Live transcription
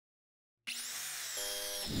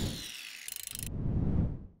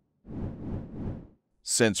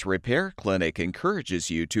Since Repair Clinic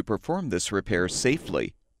encourages you to perform this repair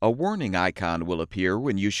safely, a warning icon will appear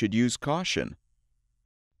when you should use caution.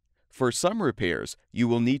 For some repairs, you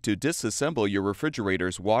will need to disassemble your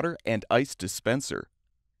refrigerator's water and ice dispenser.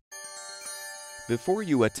 Before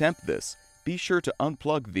you attempt this, be sure to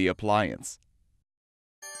unplug the appliance.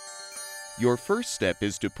 Your first step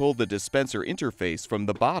is to pull the dispenser interface from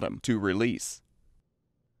the bottom to release.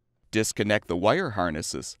 Disconnect the wire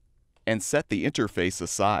harnesses and set the interface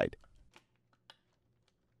aside.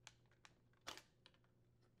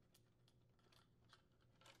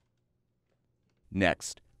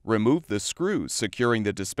 Next, remove the screws securing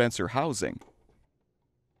the dispenser housing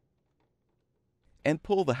and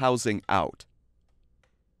pull the housing out.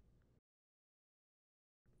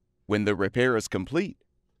 When the repair is complete,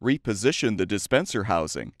 reposition the dispenser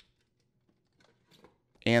housing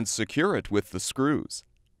and secure it with the screws.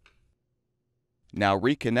 Now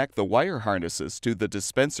reconnect the wire harnesses to the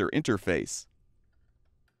dispenser interface.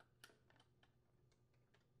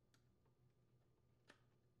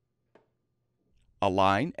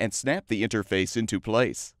 Align and snap the interface into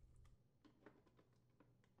place.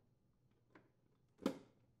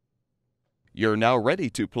 You're now ready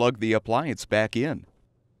to plug the appliance back in.